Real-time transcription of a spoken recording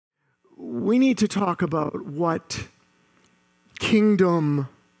we need to talk about what kingdom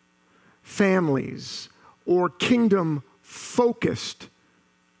families or kingdom-focused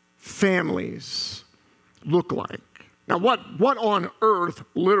families look like. Now, what on earth,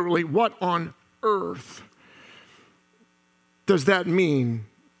 literally, what on earth does that mean?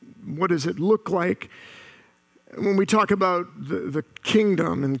 What does it look like when we talk about the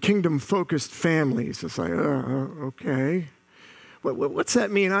kingdom and kingdom-focused families? It's like, okay. What's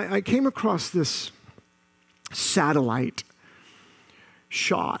that mean? I came across this satellite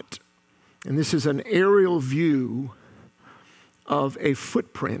shot, and this is an aerial view of a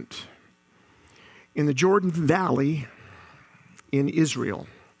footprint in the Jordan Valley in Israel.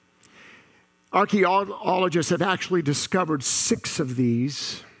 Archaeologists have actually discovered 6 of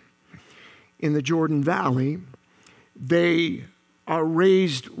these in the Jordan Valley. They are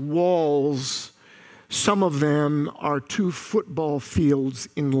raised walls. Some of them are 2 football fields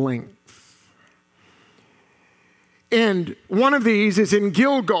in length. And one of these is in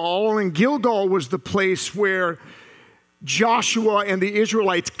Gilgal, and Gilgal was the place where Joshua and the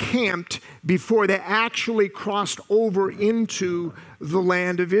Israelites camped before they actually crossed over into the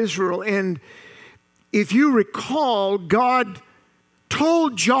land of Israel. And if you recall, God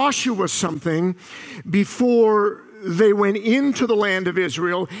told Joshua something before they went into the land of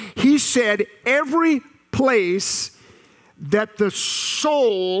Israel. He said, every place that the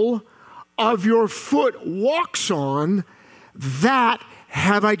sole of your foot walks on, that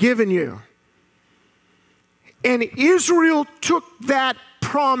have I given you. And Israel took that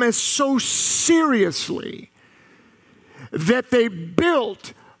promise so seriously that they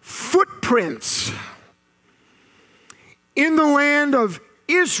built footprints in the land of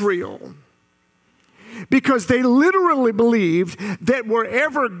Israel, because they literally believed that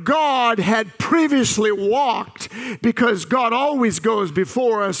wherever God had previously walked, because God always goes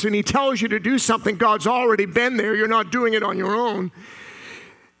before us and He tells you to do something, God's already been there, you're not doing it on your own.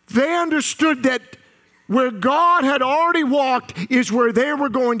 They understood that where God had already walked is where they were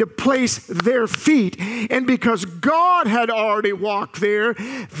going to place their feet. And because God had already walked there,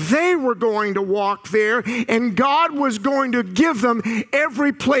 they were going to walk there. And God was going to give them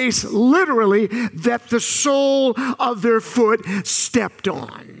every place, literally, that the sole of their foot stepped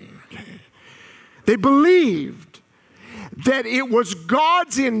on. They believed that it was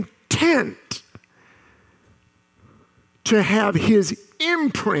God's intent to have His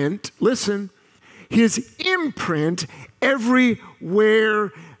imprint, listen, His imprint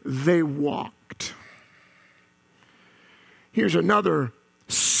everywhere they walked. Here's another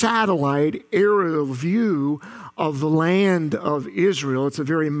satellite aerial view of the land of Israel. It's a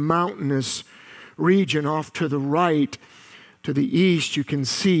very mountainous region. Off to the right, to the east, you can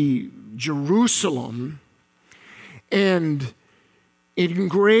see Jerusalem. And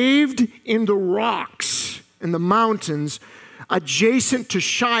engraved in the rocks in the mountains adjacent to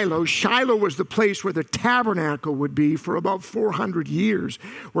Shiloh. Shiloh was the place where the tabernacle would be for about 400 years,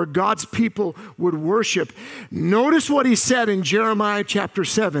 where God's people would worship. Notice what He said in Jeremiah chapter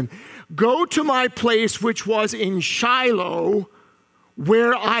 7. Go to my place which was in Shiloh,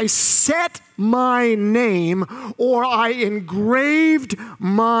 where I set my name, or I engraved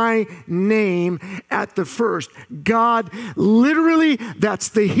my name at the first. God, literally, that's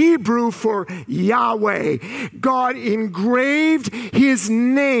the Hebrew for Yahweh. God engraved His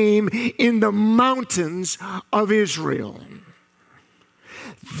name in the mountains of Israel.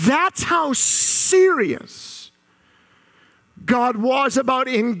 That's how serious God was about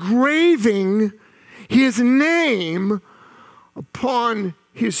engraving His name upon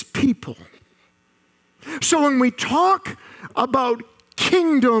His people. So when we talk about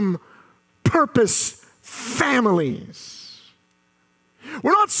kingdom purpose families,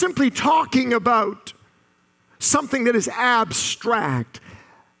 we're not simply talking about something that is abstract.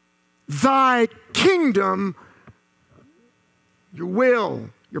 Thy kingdom, your will,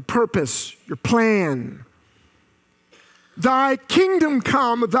 your purpose, your plan. Thy kingdom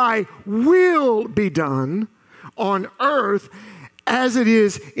come, thy will be done on earth as it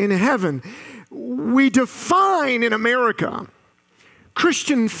is in heaven. We define in America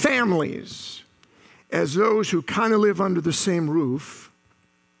Christian families as those who kind of live under the same roof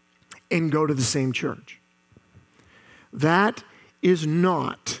and go to the same church. That is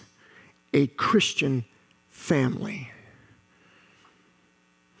not a Christian family.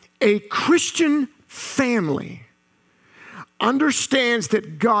 A Christian family understands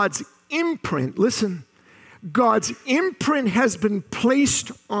that God's imprint, listen, God's imprint has been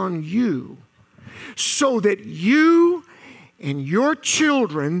placed on you so that you and your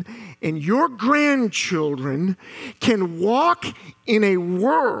children and your grandchildren can walk in a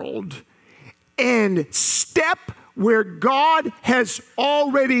world and step where God has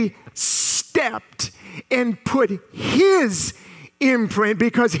already stepped and put His imprint,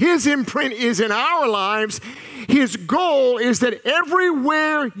 because His imprint is in our lives. His goal is that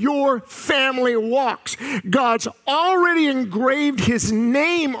everywhere your family walks, God's already engraved His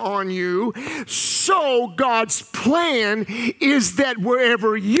name on you. So God's plan is that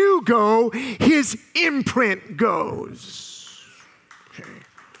wherever you go, His imprint goes. Okay.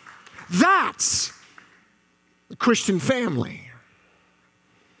 That's the Christian family.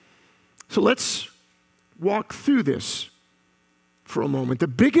 So let's walk through this for a moment. The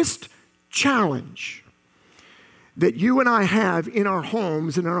biggest challenge that you and I have in our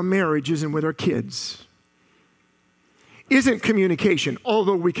homes and in our marriages and with our kids isn't communication,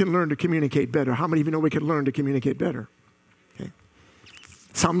 although we can learn to communicate better. How many of you know we can learn to communicate better? Okay.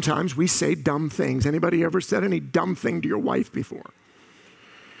 Sometimes we say dumb things. Anybody ever said any dumb thing to your wife before?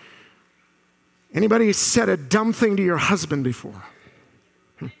 Anybody said a dumb thing to your husband before?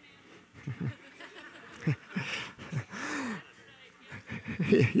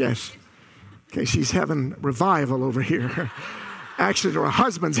 Yes. Okay, she's having revival over here. Actually, her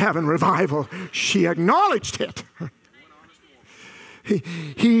husband's having revival. She acknowledged it.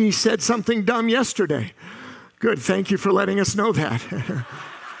 He said something dumb yesterday. Good, thank you for letting us know that.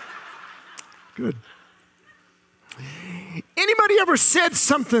 Good. Anybody ever said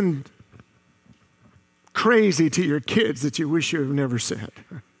something crazy to your kids that you wish you had never said?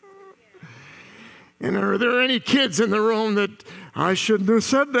 And are there any kids in the room that I shouldn't have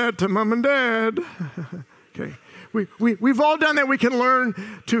said that to mom and dad? Okay. We've all done that. We can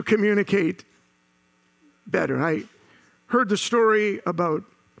learn to communicate better. I heard the story about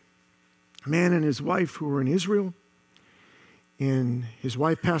a man and his wife who were in Israel. And his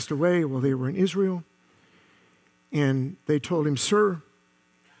wife passed away while they were in Israel. And they told him, sir,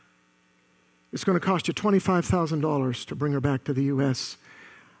 it's going to cost you $25,000 to bring her back to the U.S.,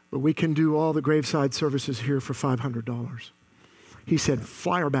 but we can do all the graveside services here for $500. He said,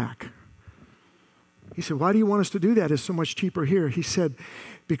 fly her back. He said, why do you want us to do that? It's so much cheaper here. He said,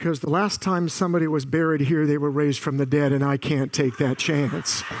 because the last time somebody was buried here, they were raised from the dead, and I can't take that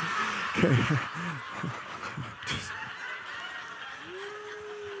chance. Okay.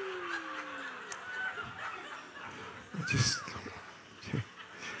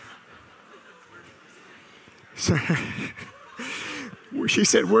 So, she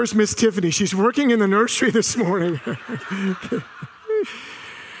said, where's Miss Tiffany? She's working in the nursery this morning.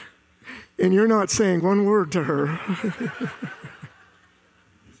 And you're not saying one word to her.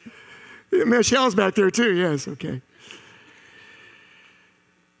 Michelle's back there too, yes, okay.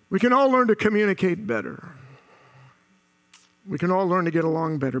 We can all learn to communicate better. We can all learn to get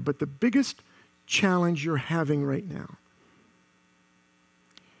along better, but the biggest challenge you're having right now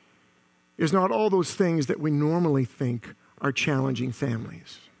is not all those things that we normally think are challenging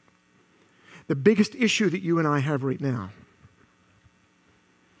families. The biggest issue that you and I have right now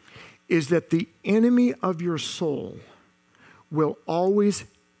is that the enemy of your soul will always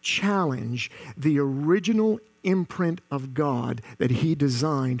challenge the original imprint of God that He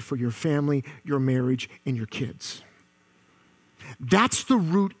designed for your family, your marriage, and your kids. That's the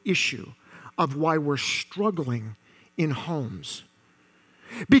root issue of why we're struggling in homes.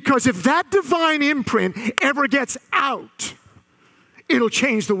 Because if that divine imprint ever gets out, it'll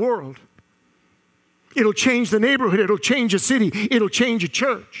change the world. It'll change the neighborhood. It'll change a city. It'll change a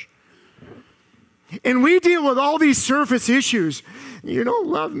church. And we deal with all these surface issues. You don't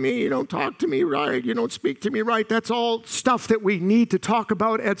love me. You don't talk to me right. You don't speak to me right. That's all stuff that we need to talk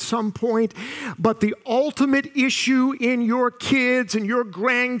about at some point. But the ultimate issue in your kids and your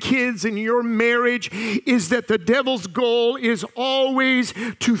grandkids and your marriage is that the devil's goal is always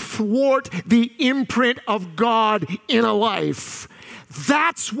to thwart the imprint of God in a life.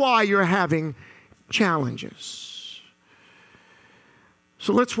 That's why you're having challenges.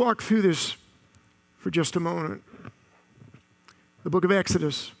 So let's walk through this for just a moment. The book of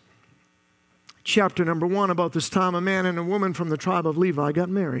Exodus, chapter number 1, about this time a man and a woman from the tribe of Levi got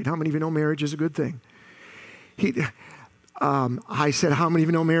married. How many of you know marriage is a good thing? I said, how many of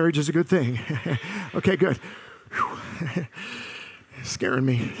you know marriage is a good thing? Okay, good. Scaring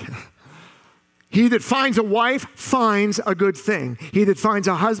me. He that finds a wife finds a good thing. He that finds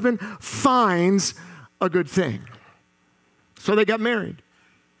a husband finds a good thing. So they got married.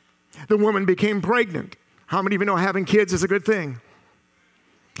 The woman became pregnant. How many of you know having kids is a good thing?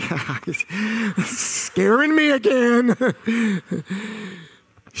 Scaring me again.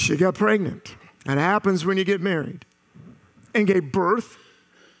 She got pregnant. That happens when you get married. And gave birth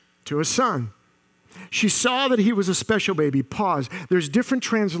to a son. She saw that he was a special baby. Pause. There's different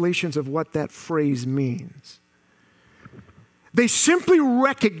translations of what that phrase means. They simply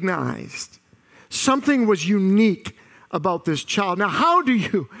recognized something was unique about this child. Now, how do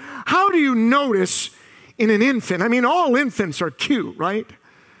you notice in an infant? I mean, all infants are cute, right?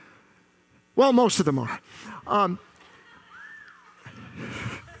 Well, most of them are.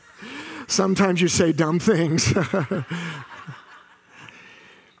 Sometimes you say dumb things.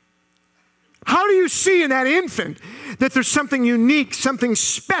 How do you see in that infant that there's something unique, something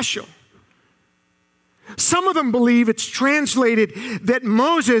special? Some of them believe it's translated that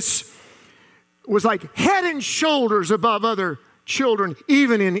Moses was like head and shoulders above other children,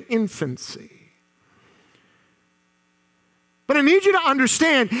 even in infancy. But I need you to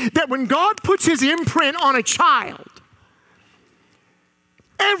understand that when God puts his imprint on a child,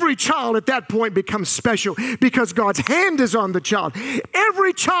 every child at that point becomes special because God's hand is on the child.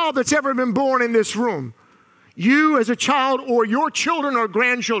 Every child that's ever been born in this room, you as a child or your children or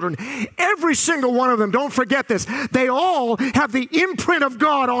grandchildren, every single one of them, don't forget this, they all have the imprint of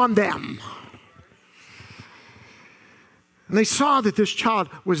God on them. And they saw that this child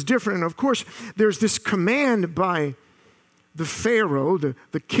was different. And of course, there's this command by the Pharaoh,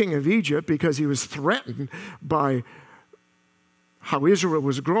 the king of Egypt, because he was threatened by how Israel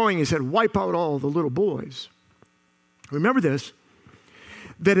was growing. He said, wipe out all the little boys. Remember this,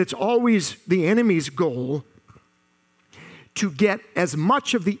 that it's always the enemy's goal to get as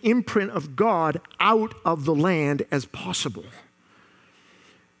much of the imprint of God out of the land as possible.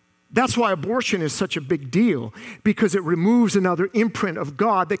 That's why abortion is such a big deal, because it removes another imprint of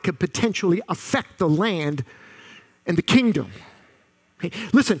God that could potentially affect the land and the kingdom. Hey,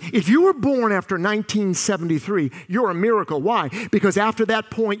 listen, if you were born after 1973, you're a miracle. Why? Because after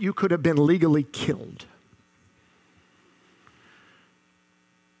that point, you could have been legally killed.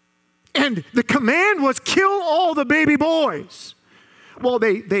 And the command was kill all the baby boys. Well,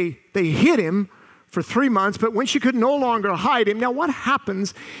 they hid him for 3 months, but when she could no longer hide him, now what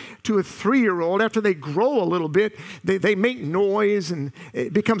happens to a 3-year-old after they grow a little bit? They make noise and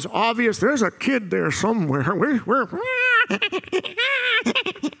it becomes obvious there's a kid there somewhere.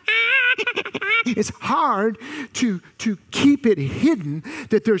 It's hard to keep it hidden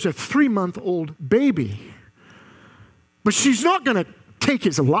that there's a 3-month-old baby. But she's not going to take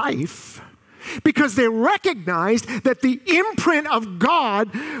his life, because they recognized that the imprint of God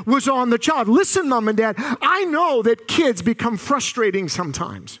was on the child. Listen, Mom and Dad, I know that kids become frustrating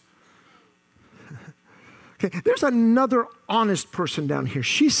sometimes. Okay, there's another honest person down here.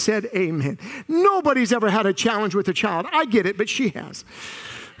 She said amen. Nobody's ever had a challenge with a child. I get it, but she has.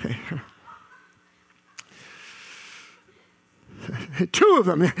 Okay. 2 of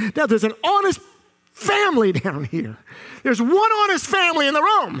them. Now, there's an honest family down here. There's one honest family in the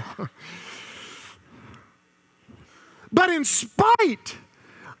room. But in spite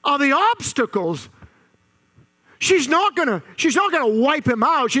of the obstacles, she's not gonna wipe him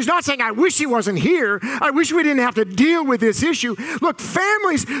out. She's not saying, I wish he wasn't here. I wish we didn't have to deal with this issue. Look,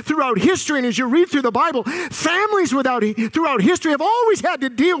 families throughout history, and as you read through the Bible, families throughout history have always had to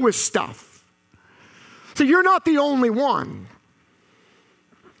deal with stuff. So you're not the only one.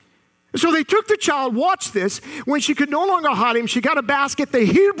 So they took the child, watch this, when she could no longer hide him, she got a basket. The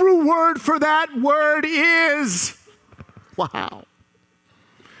Hebrew word for that word is, wow.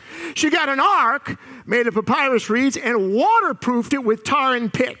 She got an ark made of papyrus reeds and waterproofed it with tar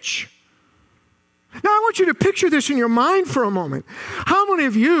and pitch. Now I want you to picture this in your mind for a moment. How many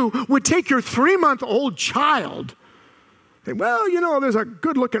of you would take your 3-month-old child and, well, you know, there's a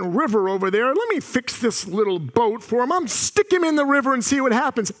good-looking river over there. Let me fix this little boat for him. I'm stick him in the river and see what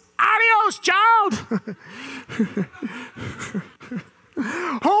happens. Adios, child.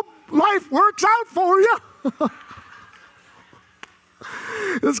 Hope life works out for you.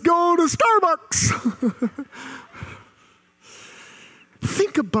 Let's go to Starbucks.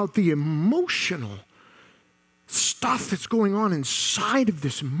 Think about the emotional stuff that's going on inside of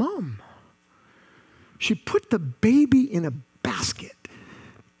this mom. She put the baby in a basket,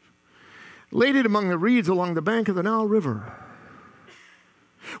 laid it among the reeds along the bank of the Nile River,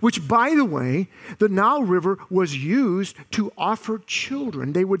 which, by the way, the Nile River was used to offer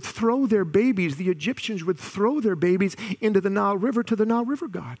children. They would throw their babies, the Egyptians would throw their babies into the Nile River to the Nile River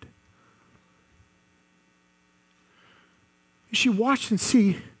god. She watched and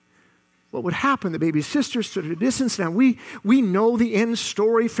see what would happen. The baby's sister stood at a distance. Now, we know the end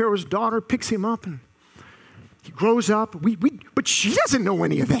story. Pharaoh's daughter picks him up and he grows up. But she doesn't know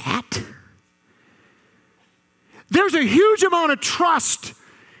any of that. There's a huge amount of trust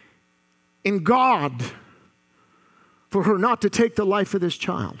in God for her not to take the life of this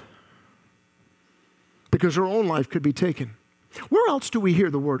child. because her own life could be taken. Where else do we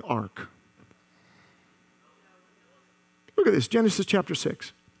hear the word ark? Look at this, Genesis chapter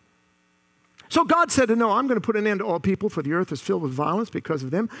 6. So God said to Noah, I'm going to put an end to all people, for the earth is filled with violence because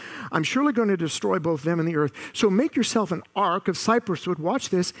of them. I'm surely going to destroy both them and the earth. So make yourself an ark of cypress wood. Watch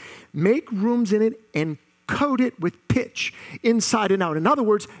this. Make rooms in it and coat it with pitch inside and out. In other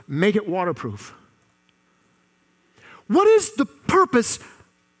words, make it waterproof. What is the purpose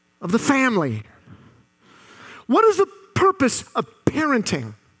of the family? What is the purpose of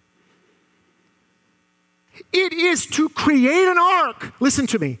parenting? It is to create an ark. Listen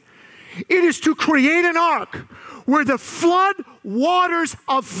to me. It is to create an ark where the flood waters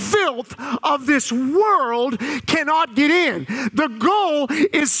of filth of this world cannot get in. The goal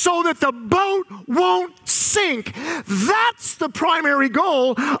is so that the boat won't sink. That's the primary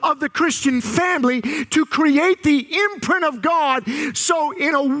goal of the Christian family, to create the imprint of God. So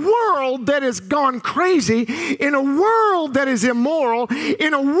in a world that has gone crazy, in a world that is immoral,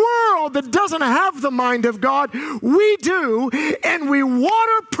 in a world that doesn't have the mind of God, we do, and we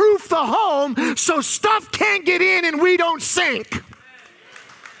waterproof the home so stuff can't get in and we don't sink.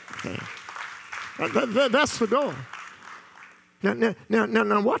 Okay. That's the goal.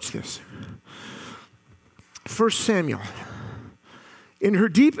 Now watch this. 1 Samuel. In her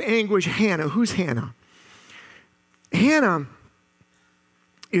deep anguish, Hannah, who's Hannah? Hannah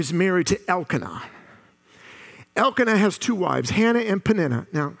is married to Elkanah. Elkanah has two wives, Hannah and Peninnah.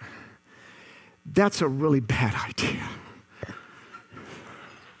 Now, that's a really bad idea.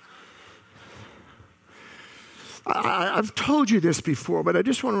 I've told you this before, but I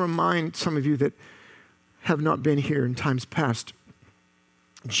just want to remind some of you that have not been here in times past.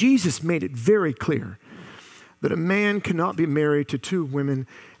 Jesus made it very clear that a man cannot be married to two women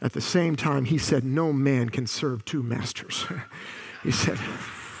at the same time. He said, no man can serve two masters. He said,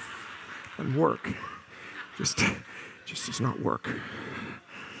 doesn't work. Just does not work.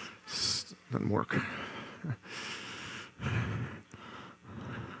 Just doesn't work.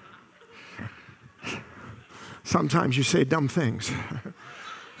 Sometimes you say dumb things.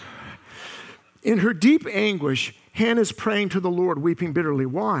 In her deep anguish, Hannah's praying to the Lord, weeping bitterly.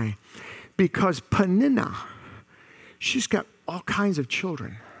 Why? Because Peninnah, she's got all kinds of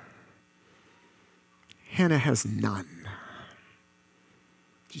children. Hannah has none.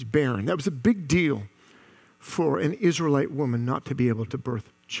 She's barren. That was a big deal for an Israelite woman not to be able to birth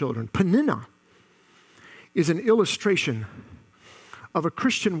children. Peninnah is an illustration of a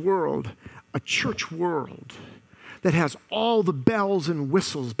Christian world, a church world, that has all the bells and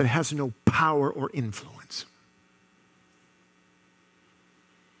whistles but has no power or influence.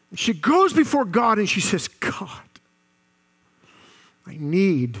 She goes before God and she says, God, I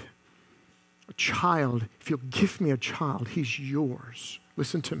need a child. If you'll give me a child, he's yours.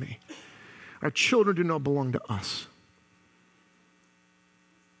 Listen to me. Our children do not belong to us.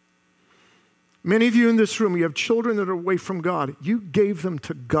 Many of you in this room, you have children that are away from God. You gave them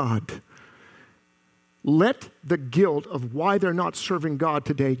to God. Let the guilt of why they're not serving God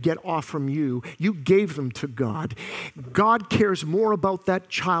today get off from you. You gave them to God. God cares more about that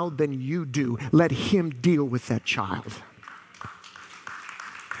child than you do. Let him deal with that child.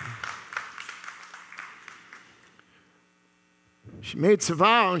 She made a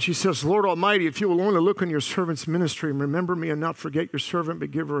vow and she says, Lord Almighty, if you will only look on your servant's ministry and remember me and not forget your servant, but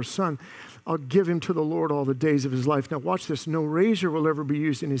give her a son, I'll give him to the Lord all the days of his life. Now watch this. No razor will ever be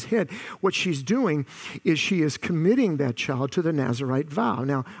used in his head. What she's doing is she is committing that child to the Nazirite vow.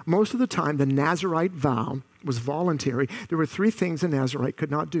 Now, most of the time, the Nazirite vow was voluntary. There were three things a Nazirite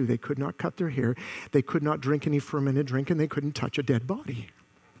could not do. They could not cut their hair, they could not drink any fermented drink, and they couldn't touch a dead body.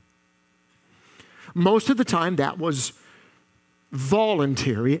 Most of the time, that was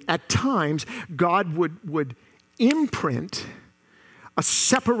voluntary. At times, God would imprint a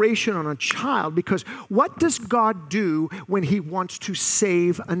separation on a child, because what does God do when he wants to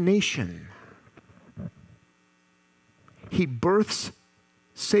save a nation? He births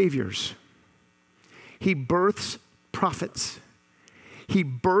saviors. He births prophets. He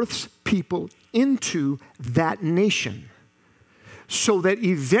births people into that nation so that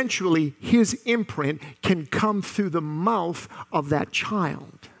eventually his imprint can come through the mouth of that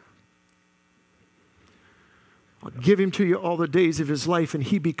child. I'll give him to you all the days of his life, and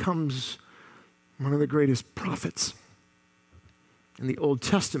he becomes one of the greatest prophets in the Old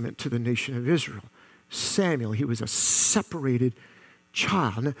Testament to the nation of Israel. Samuel, he was a separated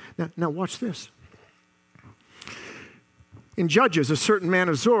child. Now watch this. In Judges, a certain man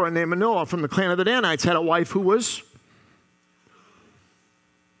of Zorah named Manoah from the clan of the Danites had a wife who was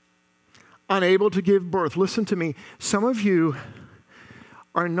unable to give birth. Listen to me. Some of you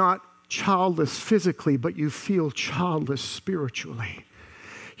are not childless physically, but you feel childless spiritually.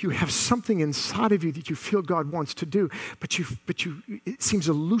 You have something inside of you that you feel God wants to do, but it seems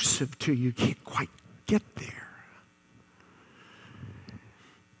elusive to you. You can't quite get there.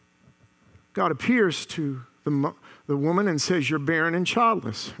 God appears to the woman and says, you're barren and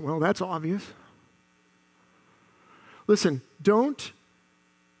childless. Well, that's obvious. Listen, don't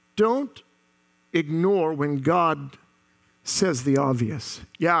ignore when God says the obvious.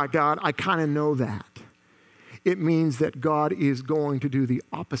 Yeah, God, I kind of know that. It means that God is going to do the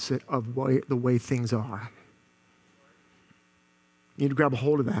opposite of the way things are. You need to grab a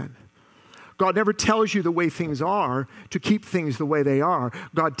hold of that. God never tells you the way things are to keep things the way they are.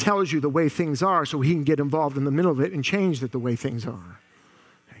 God tells you the way things are so he can get involved in the middle of it and change it the way things are.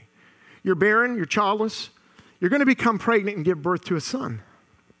 Okay. You're barren, you're childless. You're going to become pregnant and give birth to a son.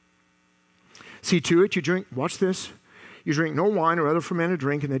 See to it, you drink, watch this, you drink no wine or other fermented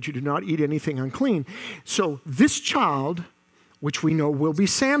drink, and that you do not eat anything unclean. So this child, which we know will be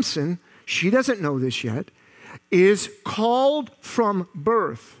Samson, she doesn't know this yet, is called from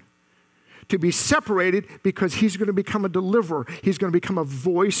birth to be separated because he's going to become a deliverer. He's going to become a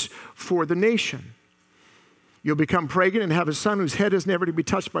voice for the nation. You'll become pregnant and have a son whose head is never to be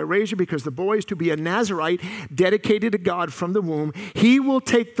touched by razor, because the boy is to be a Nazirite dedicated to God from the womb. He will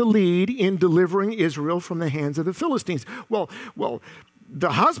take the lead in delivering Israel from the hands of the Philistines. Well,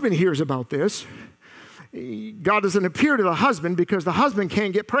 the husband hears about this. God doesn't appear to the husband because the husband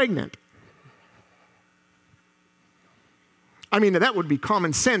can't get pregnant. I mean, that would be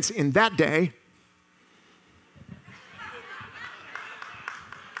common sense in that day.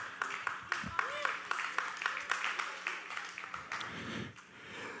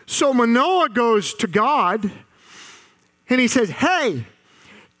 So Manoah goes to God and he says, hey,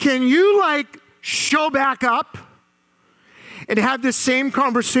 can you show back up and have this same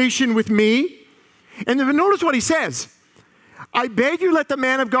conversation with me? And then notice what he says. I beg you, let the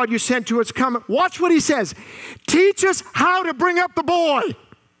man of God you sent to us come. Watch what he says. Teach us how to bring up the boy.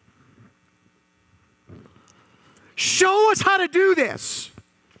 Show us how to do this.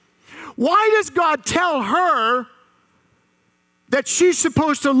 Why does God tell her that she's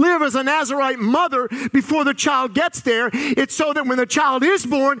supposed to live as a Nazirite mother before the child gets there? It's so that when the child is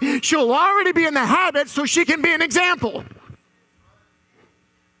born, she'll already be in the habit so she can be an example.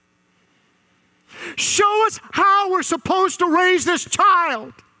 Show us how we're supposed to raise this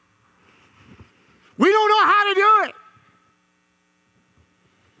child. We don't know how to do it.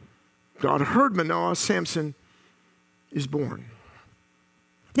 God heard Manoah. Samson is born.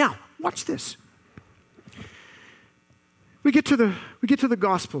 Now, watch this. We get to the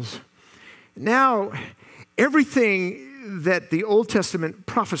Gospels. Now, everything that the Old Testament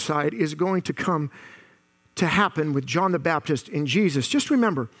prophesied is going to come to happen with John the Baptist and Jesus. Just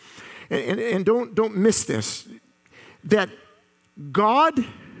remember, and don't miss this, that God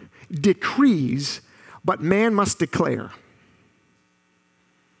decrees, but man must declare.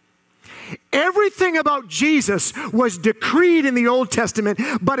 Everything about Jesus was decreed in the Old Testament,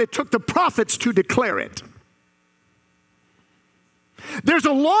 but it took the prophets to declare it. There's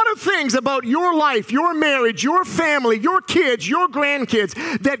a lot of things about your life, your marriage, your family, your kids, your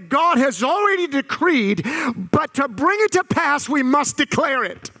grandkids that God has already decreed, but to bring it to pass, we must declare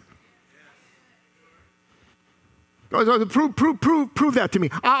it. Prove that to me.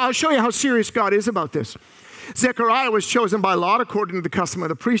 I'll show you how serious God is about this. Zechariah was chosen by lot according to the custom of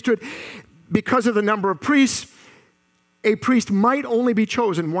the priesthood. Because of the number of priests, a priest might only be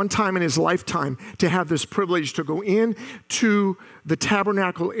chosen one time in his lifetime to have this privilege to go in to the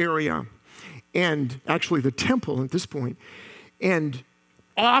tabernacle area, and actually the temple at this point, and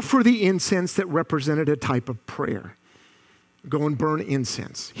offer the incense that represented a type of prayer. Go and burn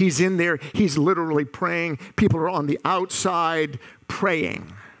incense. He's in there. He's literally praying. People are on the outside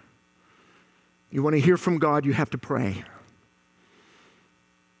praying. You want to hear from God, you have to pray.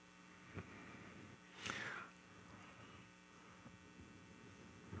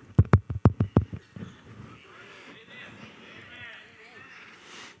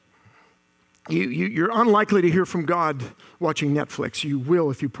 You're unlikely to hear from God watching Netflix. You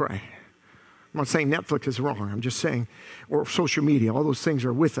will if you pray. I'm not saying Netflix is wrong. I'm just saying, or social media, all those things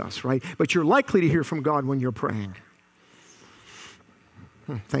are with us, right? But you're likely to hear from God when you're praying.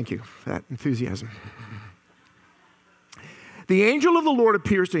 Thank you for that enthusiasm. The angel of the Lord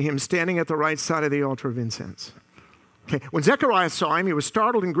appears to him standing at the right side of the altar of incense. Okay. When Zechariah saw him, he was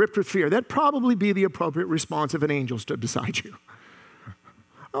startled and gripped with fear. That'd probably be the appropriate response if an angel stood beside you.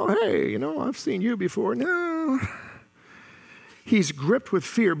 Oh, hey, I've seen you before. No. he's gripped with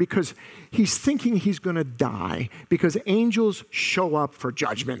fear because he's thinking he's going to die because angels show up for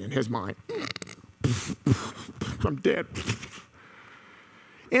judgment in his mind. I'm dead.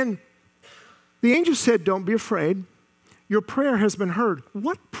 And the angel said, don't be afraid. Your prayer has been heard.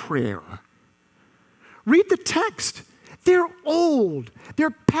 What prayer? Read the text. They're old.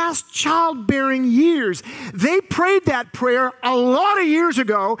 They're past childbearing years. They prayed that prayer a lot of years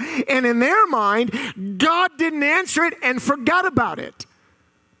ago, and in their mind, God didn't answer it and forgot about it.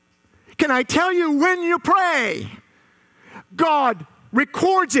 Can I tell you, when you pray, God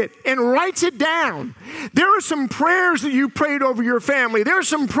records it and writes it down. There are some prayers that you prayed over your family. There are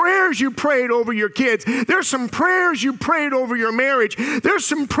some prayers you prayed over your kids. There's some prayers you prayed over your marriage. There's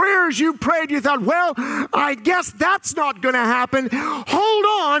some prayers you prayed, you thought, well, I guess that's not going to happen. Hold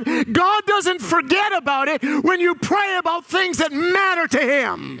on. God doesn't forget about it when you pray about things that matter to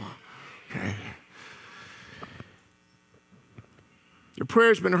him. Okay. Your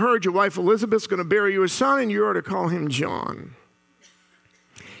prayer's been heard. Your wife Elizabeth's going to bear you a son, and you are to call him John.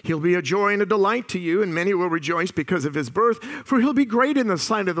 He'll be a joy and a delight to you, and many will rejoice because of his birth, for he'll be great in the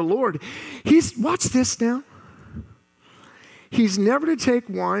sight of the Lord. Watch this now. He's never to take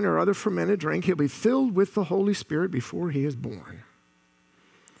wine or other fermented drink. He'll be filled with the Holy Spirit before he is born.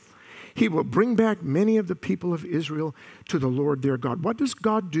 He will bring back many of the people of Israel to the Lord their God. What does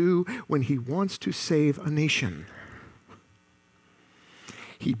God do when he wants to save a nation?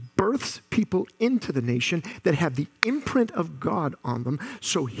 He births people into the nation that have the imprint of God on them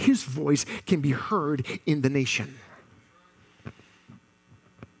so his voice can be heard in the nation.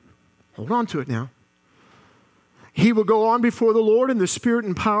 Hold on to it now. He will go on before the Lord in the spirit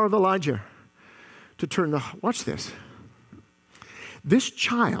and power of Elijah to turn the, watch this. This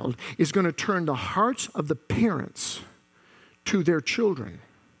child is going to turn the hearts of the parents to their children.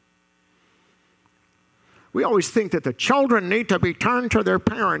 We always think that the children need to be turned to their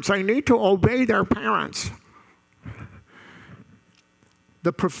parents. They need to obey their parents.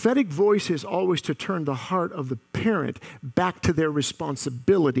 The prophetic voice is always to turn the heart of the parent back to their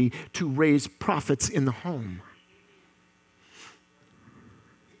responsibility to raise prophets in the home.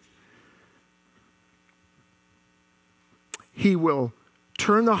 He will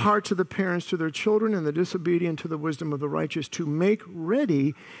turn the hearts of the parents to their children and the disobedient to the wisdom of the righteous to make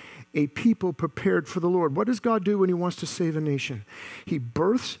ready a people prepared for the Lord. What does God do when he wants to save a nation? He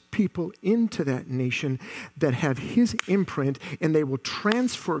births people into that nation that have his imprint, and they will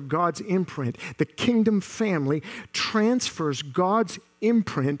transfer God's imprint. The kingdom family transfers God's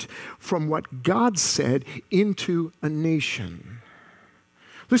imprint from what God said into a nation.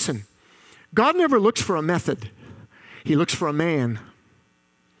 Listen, God never looks for a method. He looks for a man.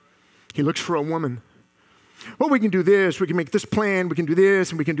 He looks for a woman. Well, we can do this, we can make this plan, we can do this,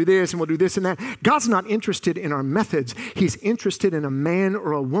 and we can do this, and we'll do this and that. God's not interested in our methods. He's interested in a man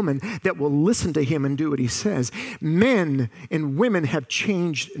or a woman that will listen to him and do what he says. Men and women have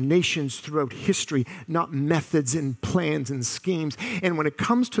changed nations throughout history, not methods and plans and schemes. And when it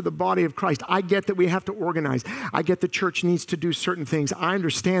comes to the body of Christ, I get that we have to organize. I get the church needs to do certain things. I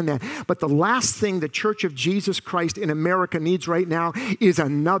understand that. But the last thing the Church of Jesus Christ in America needs right now is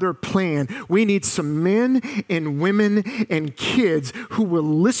another plan. We need some men and women and kids who will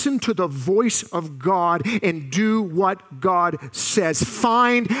listen to the voice of God and do what God says.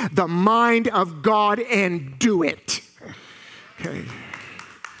 Find the mind of God and do it. Okay.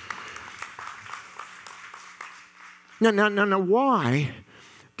 Now, why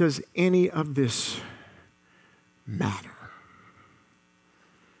does any of this matter?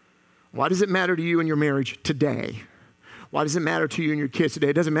 Why does it matter to you in your marriage today? Why does it matter to you and your kids today?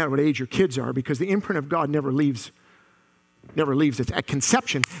 It doesn't matter what age your kids are, because the imprint of God never leaves. Never leaves. At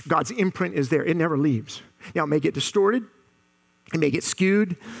conception, God's imprint is there. It never leaves. Now, it may get distorted. It may get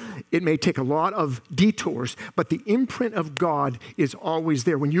skewed. It may take a lot of detours, but the imprint of God is always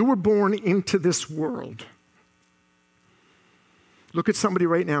there. When you were born into this world, look at somebody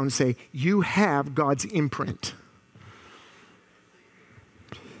right now and say, you have God's imprint.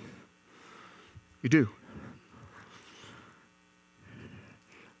 You do.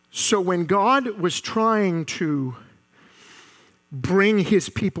 So when God was trying to bring his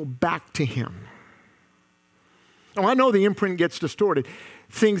people back to him, oh, I know the imprint gets distorted.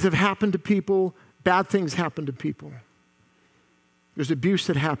 Things have happened to people. Bad things happen to people. There's abuse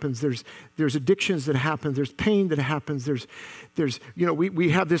that happens. There's addictions that happen. There's pain that happens. There's we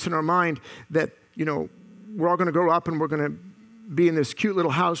have this in our mind that, we're all going to grow up and we're going to be in this cute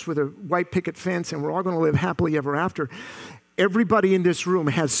little house with a white picket fence and we're all going to live happily ever after. Everybody in this room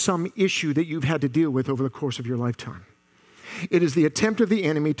has some issue that you've had to deal with over the course of your lifetime. It is the attempt of the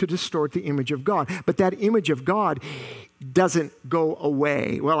enemy to distort the image of God. But that image of God doesn't go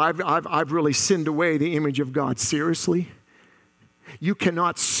away. Well, I've really sinned away the image of God. Seriously? You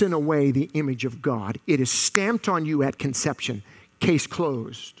cannot sin away the image of God. It is stamped on you at conception. Case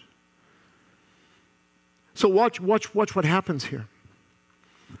closed. So watch what happens here.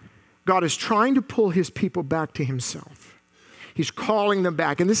 God is trying to pull his people back to himself. He's calling them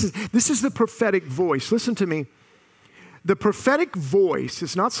back. And this is the prophetic voice. Listen to me. The prophetic voice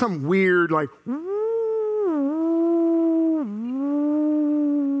is not some weird like,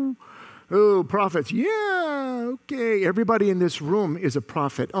 oh, prophets. Yeah, okay. Everybody in this room is a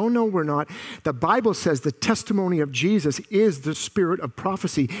prophet. Oh, no, we're not. The Bible says the testimony of Jesus is the spirit of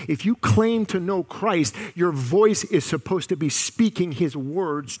prophecy. If you claim to know Christ, your voice is supposed to be speaking his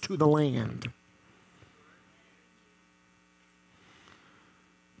words to the land.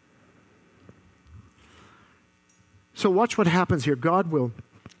 So watch what happens here. God will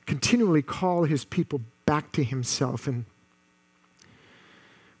continually call his people back to himself. And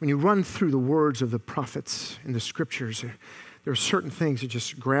when you run through the words of the prophets in the scriptures, there are certain things that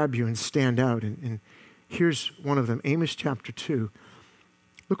just grab you and stand out. And here's one of them, Amos chapter 2.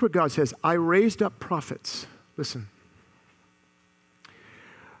 Look what God says. I raised up prophets, listen,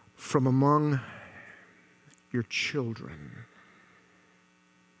 from among your children.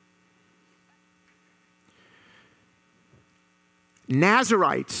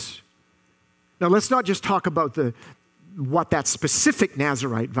 Nazarites. Now let's not just talk about what that specific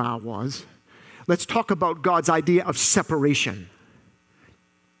Nazarite vow was. Let's talk about God's idea of separation.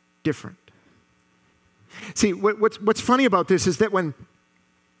 Different. See, what's funny about this is that when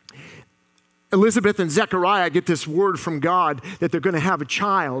Elizabeth and Zechariah get this word from God that they're going to have a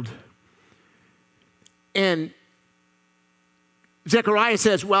child, and Zechariah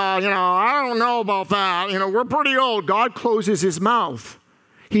says, well, I don't know about that. We're pretty old. God closes his mouth.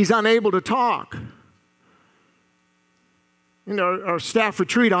 He's unable to talk. Our staff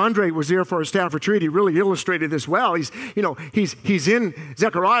retreat, Andre was there for our staff retreat. He really illustrated this well. He's in,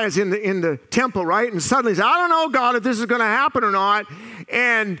 Zechariah's in the temple, right? And suddenly he says, I don't know, God, if this is going to happen or not.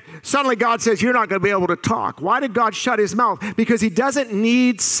 And suddenly God says, you're not going to be able to talk. Why did God shut his mouth? Because he doesn't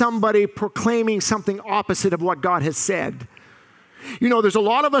need somebody proclaiming something opposite of what God has said. There's a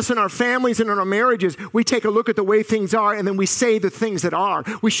lot of us in our families and in our marriages, we take a look at the way things are and then we say the things that are.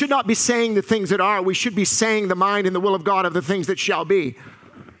 We should not be saying the things that are. We should be saying the mind and the will of God of the things that shall be.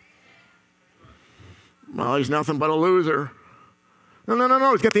 Well, he's nothing but a loser.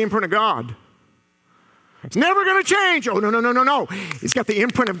 No. He's got the imprint of God. It's never going to change. Oh, no. He's got the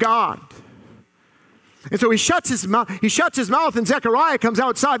imprint of God. And so he shuts his mouth. And Zechariah comes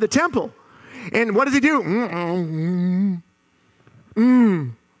outside the temple. And what does he do?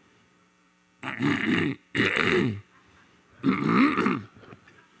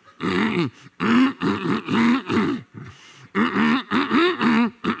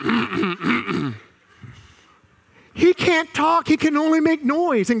 He can't talk. He can only make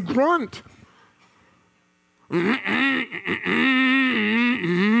noise and grunt.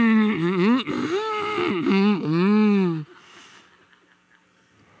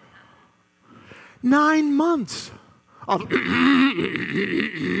 9 months of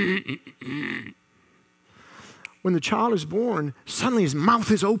when the child is born, suddenly his mouth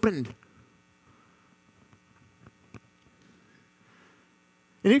is opened.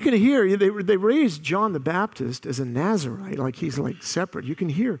 And you can hear, they raised John the Baptist as a Nazarite, like he's like separate. You can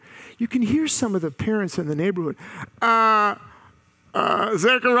hear some of the parents in the neighborhood.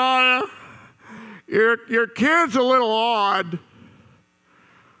 Zechariah, your kid's a little odd.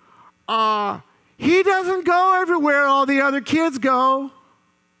 He doesn't go everywhere all the other kids go.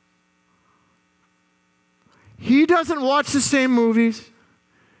 He doesn't watch the same movies.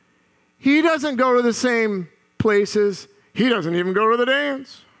 He doesn't go to the same places. He doesn't even go to the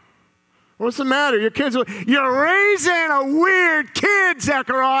dance. What's the matter? You're raising a weird kid,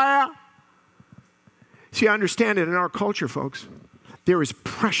 Zechariah. See, I understand it in our culture, folks. There is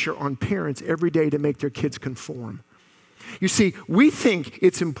pressure on parents every day to make their kids conform. You see, we think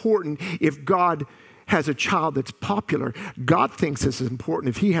it's important if God has a child that's popular. God thinks this is important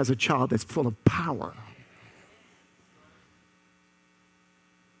if he has a child that's full of power.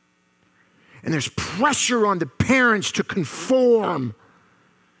 And there's pressure on the parents to conform.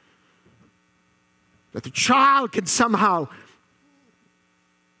 That the child can somehow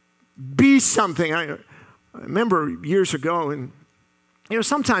be something. I remember years ago, and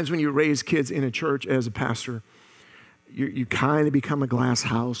sometimes when you raise kids in a church as a pastor, you kind of become a glass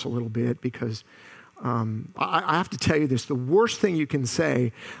house a little bit because I have to tell you this, the worst thing you can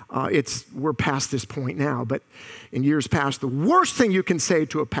say, we're past this point now, but in years past, the worst thing you can say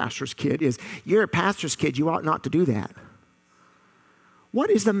to a pastor's kid is, you're a pastor's kid, you ought not to do that. What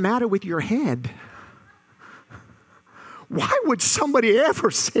is the matter with your head? Why would somebody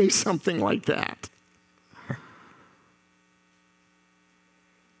ever say something like that?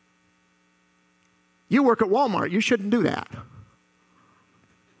 You work at Walmart. You shouldn't do that.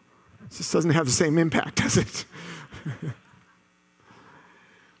 This doesn't have the same impact, does it?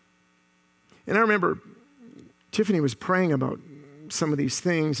 And I remember Tiffany was praying about some of these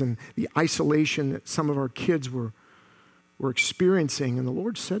things and the isolation that some of our kids were experiencing. And the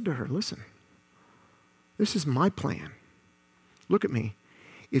Lord said to her, listen, this is my plan. Look at me.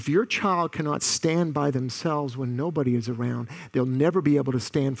 If your child cannot stand by themselves when nobody is around, they'll never be able to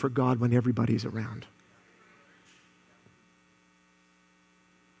stand for God when everybody's around.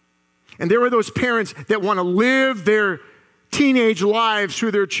 And there are those parents that want to live their teenage lives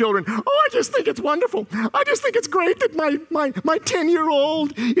through their children. Oh, I just think it's wonderful. I just think it's great that my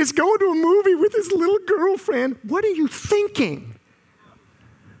 10-year-old is going to a movie with his little girlfriend. What are you thinking?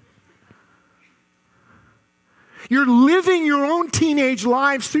 You're living your own teenage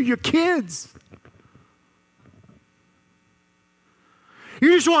lives through your kids.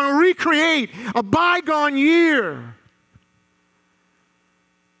 You just want to recreate a bygone year.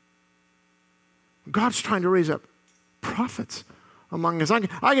 God's trying to raise up prophets among us. I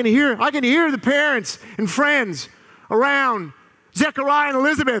can hear the parents and friends around Zechariah and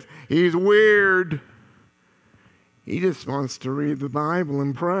Elizabeth. He's weird. He just wants to read the Bible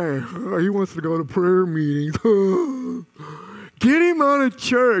and pray. He wants to go to prayer meetings. Get him out of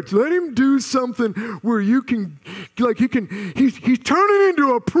church. Let him do something where you can, he's turning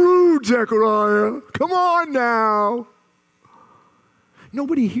into a prude, Zechariah. Come on now.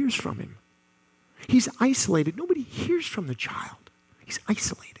 Nobody hears from him. He's isolated. Nobody hears from the child. He's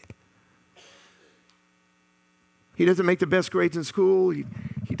isolated. He doesn't make the best grades in school. He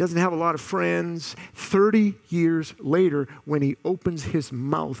doesn't have a lot of friends. 30 years later, when he opens his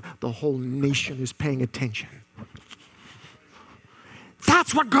mouth, the whole nation is paying attention.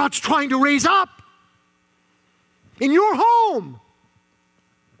 That's what God's trying to raise up in your home.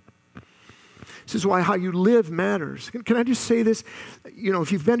 This is why how you live matters. Can I just say this? You know,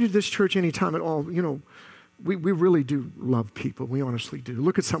 if you've been to this church any time at all, you know, we really do love people. We honestly do.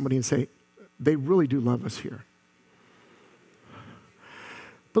 Look at somebody and say, they really do love us here.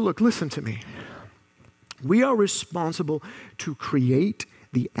 But look, listen to me. We are responsible to create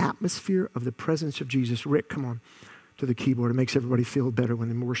the atmosphere of the presence of Jesus. Rick, come on to the keyboard. It makes everybody feel better when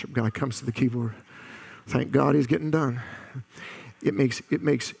the worship guy comes to the keyboard. Thank God he's getting done. It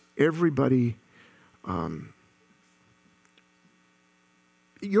makes everybody...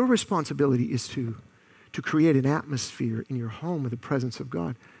 your responsibility is to create an atmosphere in your home with the presence of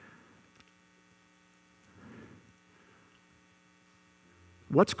God.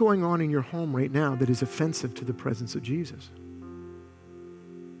 What's going on in your home right now that is offensive to the presence of Jesus?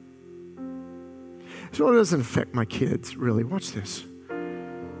 So it doesn't affect my kids, really. Watch this.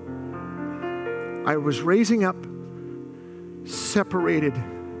 I was raising up separated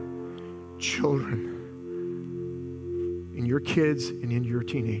children in your kids and in your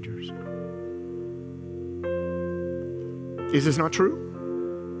teenagers. Is this not true?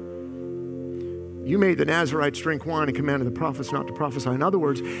 You made the Nazarites drink wine and commanded the prophets not to prophesy. In other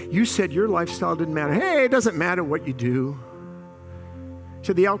words, you said your lifestyle didn't matter. Hey, it doesn't matter what you do. You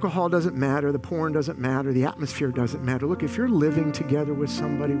said the alcohol doesn't matter, the porn doesn't matter, the atmosphere doesn't matter. Look, if you're living together with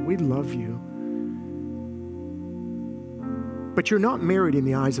somebody, we love you. But you're not married in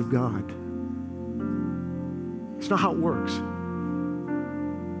the eyes of God. It's not how it works.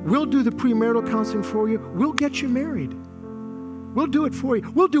 We'll do the premarital counseling for you. We'll get you married. We'll do it for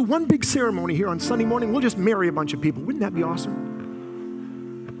you. We'll do one big ceremony here on Sunday morning. We'll just marry a bunch of people. Wouldn't that be awesome?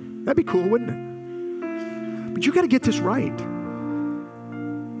 That'd be cool, wouldn't it? But you got to get this right.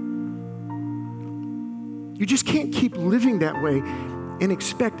 You just can't keep living that way and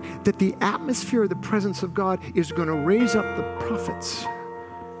expect that the atmosphere of the presence of God is going to raise up the prophets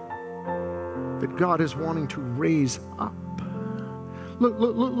that God is wanting to raise up.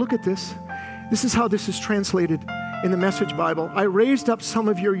 Look at this. This is how this is translated in the Message Bible. I raised up some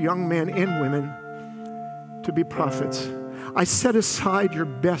of your young men and women to be prophets. I set aside your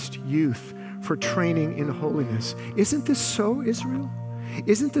best youth for training in holiness. Isn't this so, Israel?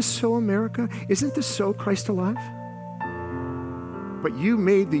 Isn't this so, America? Isn't this so, Christ alive? But you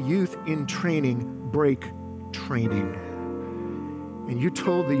made the youth in training break training. And you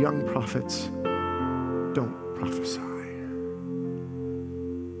told the young prophets, don't prophesy.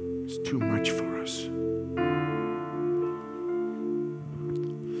 It's too much for us.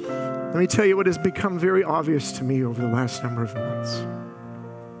 Let me tell you what has become very obvious to me over the last number of months.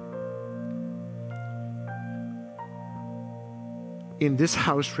 in this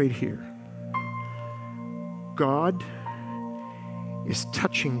house right here, God is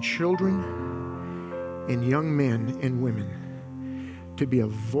touching children and young men and women to be a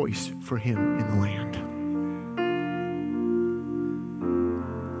voice for Him in the land.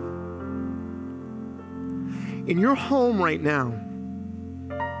 In your home right now,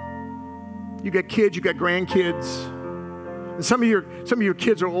 you got kids, you got grandkids. And some of your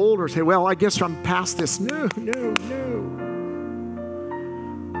kids are older, say, well, I guess I'm past this. No.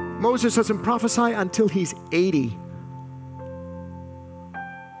 Moses doesn't prophesy until he's 80.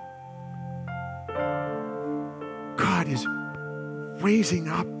 God is raising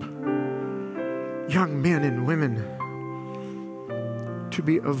up young men and women to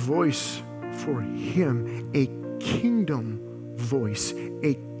be a voice for Him, a kingdom voice,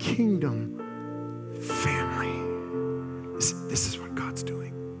 a kingdom family. This is what God's doing.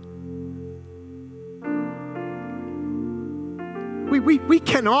 We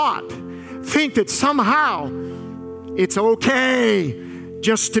cannot think that somehow it's okay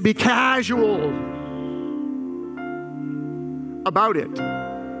just to be casual about it.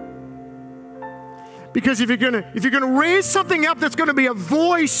 Because if you're gonna raise something up that's gonna be a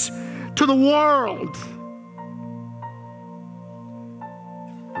voice to the world,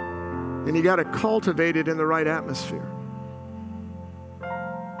 then you gotta cultivate it in the right atmosphere.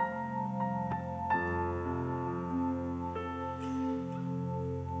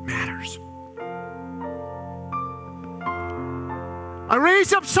 Matters. I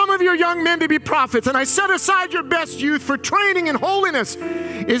raised up some of your young men to be prophets, and I set aside your best youth for training in holiness.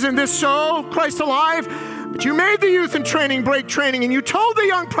 Isn't this so, Christ alive? But you made the youth in training break training, and you told the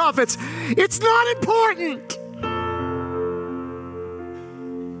young prophets, it's not important.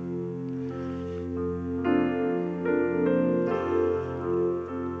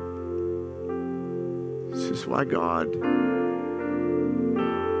 This is why God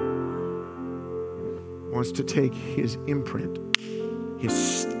wants to take His imprint, His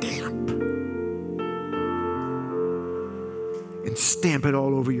stamp, and stamp it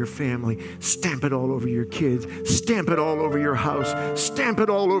all over your family, stamp it all over your kids, stamp it all over your house, stamp it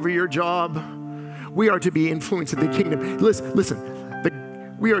all over your job. We are to be influencing the kingdom.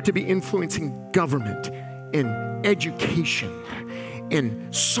 Listen, we are to be influencing government and education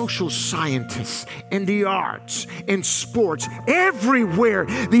and social scientists and the arts and sports. Everywhere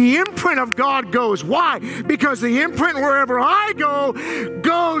the imprint of God goes. Why? Because the imprint wherever I go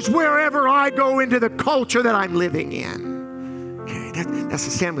goes wherever I go into the culture that I'm living in. Okay, that's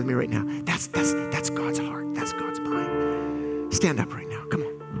stand with me right now. That's God's heart. That's God's mind. Stand up right now. Come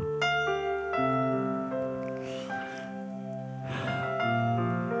on.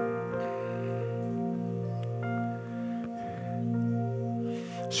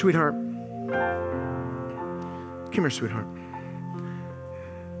 Sweetheart, come here, sweetheart.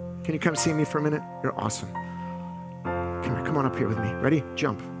 Can you come see me for a minute? You're awesome. Come here, come on up here with me. Ready?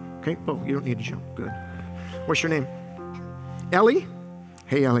 Jump. Okay? Oh, you don't need to jump. Good. What's your name? Ellie?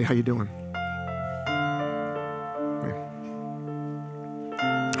 Hey, Ellie, how you doing?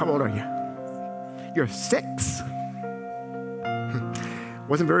 How old are you? You're 6.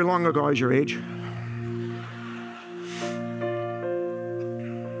 Wasn't very long ago I was your age.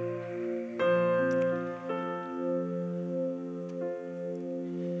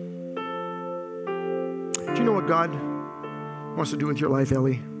 Do you know what God wants to do with your life,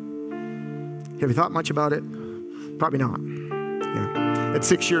 Ellie? Have you thought much about it? Probably not. Yeah. At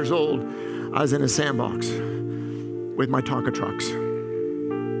 6 years old, I was in a sandbox with my Tonka trucks.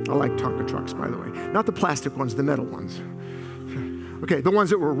 I like Tonka trucks, by the way. Not the plastic ones, the metal ones. Okay, the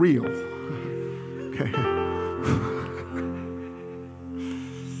ones that were real. Okay.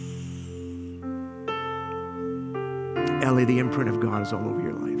 Ellie, the imprint of God is all over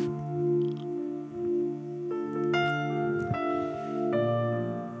your life.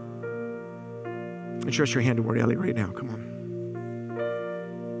 And stretch your hand toward Ellie right now. Come on.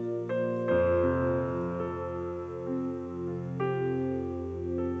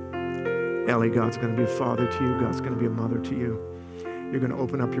 Ellie, God's going to be a father to you. God's going to be a mother to you. You're going to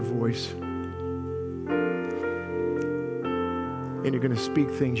open up your voice. And you're going to speak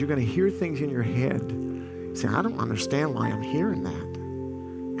things. You're going to hear things in your head. Say, I don't understand why I'm hearing that.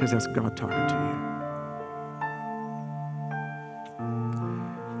 Because that's God talking to you.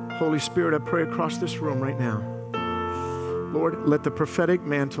 Holy Spirit, I pray across this room right now. Lord, let the prophetic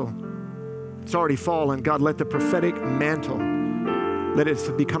mantle, it's already fallen. God, let the prophetic mantle, let it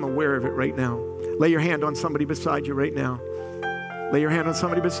become aware of it right now. Lay your hand on somebody beside you right now. Lay your hand on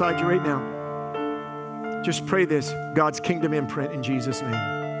somebody beside you right now. Just pray this, God's kingdom imprint in Jesus' name.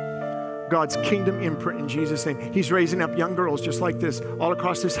 God's kingdom imprint in Jesus' name. He's raising up young girls just like this all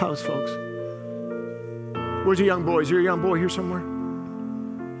across this house, folks. Where's your young boy? Is there a young boy here somewhere?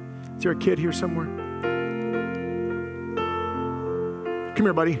 Is there a kid here somewhere? Come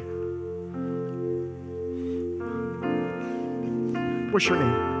here, buddy. What's your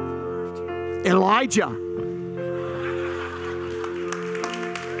name? Elijah.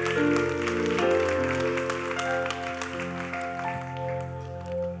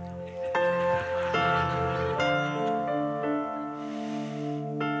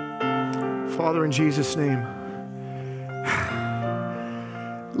 Father, in Jesus' name,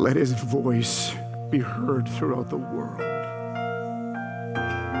 let his voice be heard throughout the world.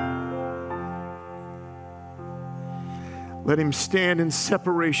 Let him stand in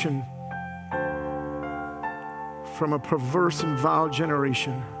separation from a perverse and vile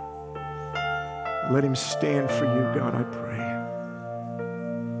generation. Let him stand for you, God, I pray.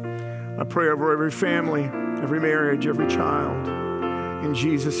 I pray over every family, every marriage, every child. In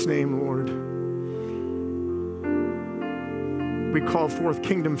Jesus' name, Lord. We call forth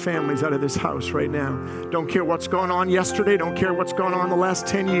kingdom families out of this house right now. Don't care what's going on yesterday. Don't care what's going on the last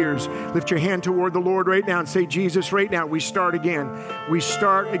 10 years. Lift your hand toward the Lord right now and say, Jesus, right now, we start again. We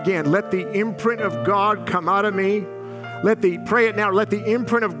start again. Let the imprint of God come out of me. Pray it now. Let the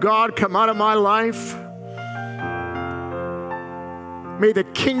imprint of God come out of my life. May the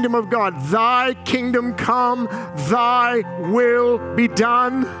kingdom of God, thy kingdom come, thy will be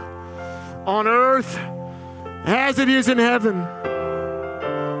done on earth as it is in heaven.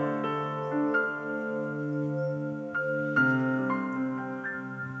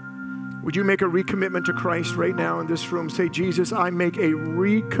 Would you make a recommitment to Christ right now in this room? Say, Jesus, I make a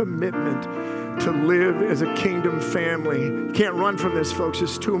recommitment to live as a kingdom family. You can't run from this, folks.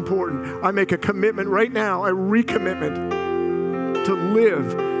 It's too important. I make a commitment right now, a recommitment to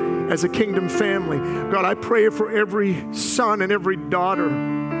live as a kingdom family. God, I pray for every son and every daughter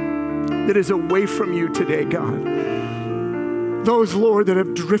that is away from you today, God. Those, Lord, that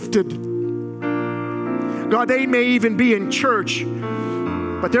have drifted. God, they may even be in church,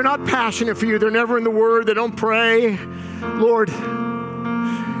 but they're not passionate for you. They're never in the Word. They don't pray. Lord,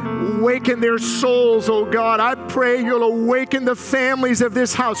 awaken their souls, oh God. I pray you'll awaken the families of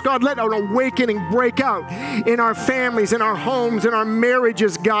this house. God, let an awakening break out in our families, in our homes, in our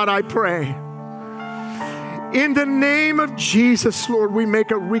marriages, God, I pray. In the name of Jesus, Lord, we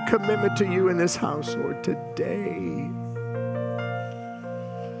make a recommitment to you in this house, Lord, today.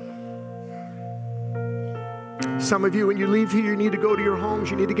 Some of you, when you leave here, you need to go to your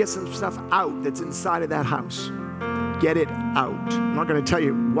homes. You need to get some stuff out that's inside of that house. Get it out. I'm not going to tell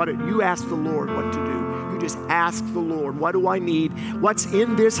you what you ask the Lord what to do. You just ask the Lord, what do I need? What's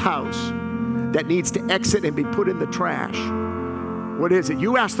in this house that needs to exit and be put in the trash? What is it?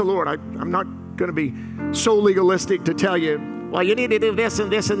 You ask the Lord. I'm not going to be so legalistic to tell you, well, you need to do this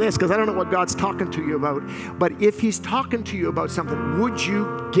and this and this, because I don't know what God's talking to you about. But if he's talking to you about something, would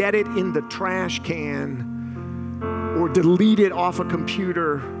you get it in the trash can or delete it off a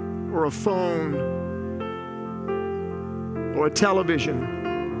computer or a phone or a television?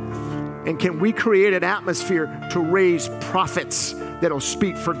 And can we create an atmosphere to raise prophets that'll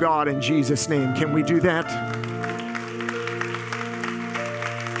speak for God in Jesus' name? Can we do that?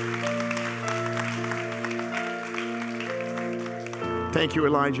 Thank you,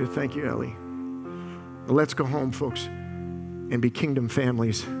 Elijah. Thank you, Ellie. Let's go home, folks, and be kingdom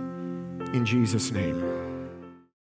families in Jesus' name.